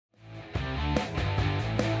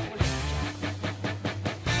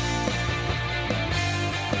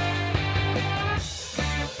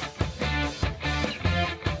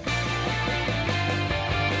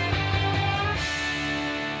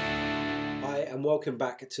and welcome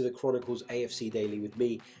back to the Chronicles AFC Daily with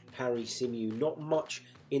me, Harry Symeou. Not much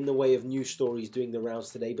in the way of news stories doing the rounds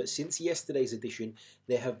today, but since yesterday's edition,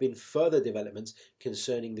 there have been further developments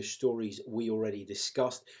concerning the stories we already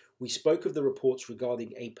discussed. We spoke of the reports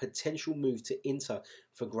regarding a potential move to Inter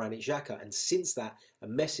for Granit Xhaka, and since that, a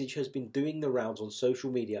message has been doing the rounds on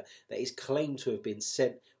social media that is claimed to have been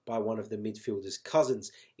sent by one of the midfielder's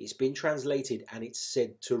cousins. It's been translated and it's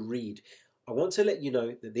said to read, "I want to let you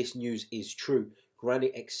know that this news is true.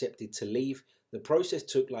 Granit accepted to leave. The process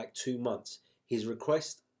took like 2 months. His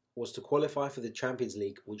request was to qualify for the Champions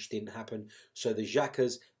League, which didn't happen, so the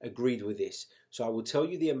Xhakas agreed with this. So I will tell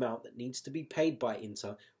you the amount that needs to be paid by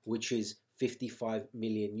Inter, which is 55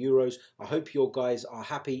 million euros. I hope your guys are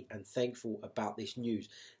happy and thankful about this news."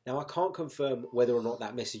 Now, I can't confirm whether or not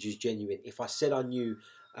that message is genuine. If I said I knew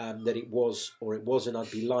that it was or it wasn't,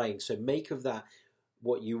 I'd be lying. So make of that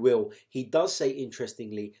what you will. He does say,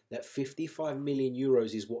 interestingly, that 55 million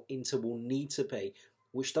euros is what Inter will need to pay,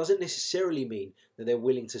 which doesn't necessarily mean that they're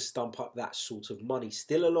willing to stump up that sort of money.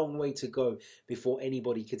 Still a long way to go before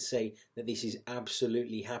anybody could say that this is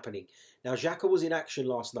absolutely happening. Now, Xhaka was in action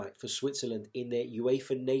last night for Switzerland in their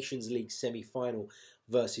UEFA Nations League semi-final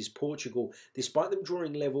versus Portugal, despite them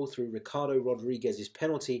drawing level through Ricardo Rodriguez's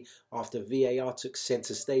penalty after VAR took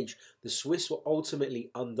centre stage. The Swiss were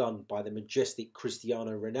ultimately undone by the majestic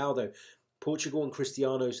Cristiano Ronaldo. Portugal and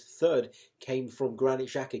Cristiano's third came from Granit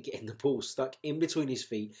Xhaka getting the ball stuck in between his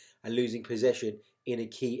feet and losing possession in a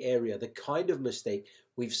key area, the kind of mistake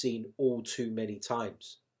we've seen all too many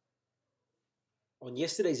times. On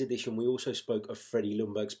yesterday's edition, we also spoke of Freddie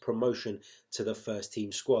Ljungberg's promotion to the first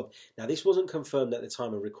team squad. Now, this wasn't confirmed at the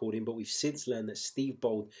time of recording, but we've since learned that Steve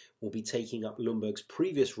Bould will be taking up Ljungberg's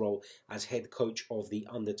previous role as head coach of the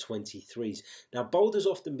under-23s. Now, Bould has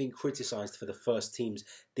often been criticised for the first team's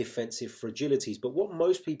defensive fragilities, but what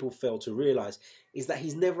most people fail to realise is that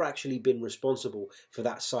he's never actually been responsible for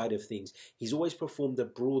that side of things. He's always performed a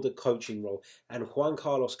broader coaching role, and Juan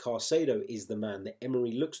Carlos Caicedo is the man that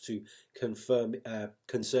Emery looks to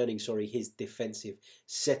concerning his defensive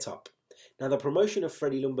setup. Now, the promotion of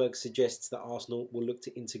Freddie Ljungberg suggests that Arsenal will look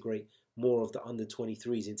to integrate more of the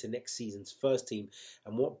under-23s into next season's first team,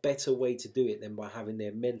 and what better way to do it than by having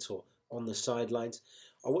their mentor on the sidelines.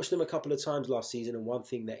 I watched them a couple of times last season, and one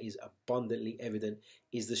thing that is abundantly evident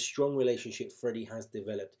is the strong relationship Freddie has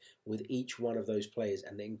developed with each one of those players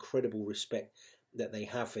and the incredible respect that they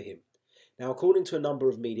have for him. Now, according to a number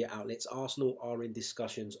of media outlets, Arsenal are in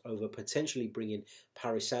discussions over potentially bringing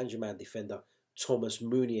Paris Saint-Germain defender Thomas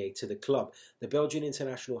Meunier to the club. The Belgian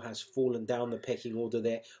international has fallen down the pecking order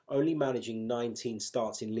there, only managing 19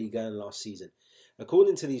 starts in Ligue 1 last season.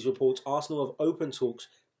 According to these reports, Arsenal have opened talks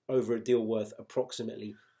over a deal worth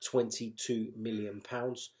approximately £22 million.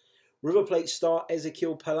 River Plate star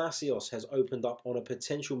Ezequiel Palacios has opened up on a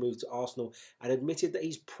potential move to Arsenal and admitted that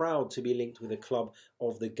he's proud to be linked with a club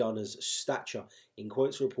of the Gunners' stature, in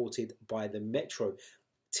quotes reported by the Metro.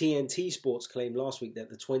 TNT Sports claimed last week that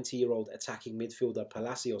the 20-year-old attacking midfielder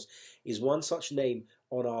Palacios is one such name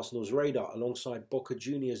on Arsenal's radar, alongside Boca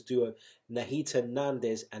Juniors duo Nahita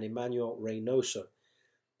Nandez and Emmanuel Reynoso.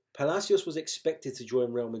 Palacios was expected to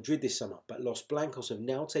join Real Madrid this summer, but Los Blancos have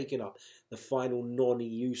now taken up the final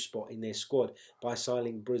non-EU spot in their squad by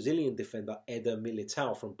signing Brazilian defender Eder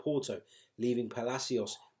Militao from Porto, leaving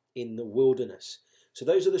Palacios in the wilderness. So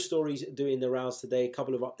those are the stories doing the rounds today. A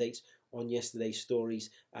couple of updates on yesterday's stories.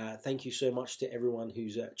 Thank you so much to everyone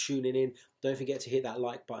who's tuning in. Don't forget to hit that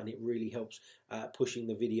like button. It really helps pushing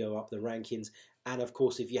the video up the rankings. And of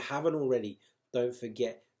course, if you haven't already, don't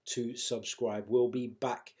forget to subscribe. We'll be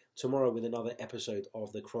back tomorrow with another episode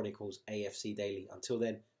of the Chronicles AFC Daily. Until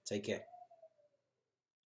then, take care.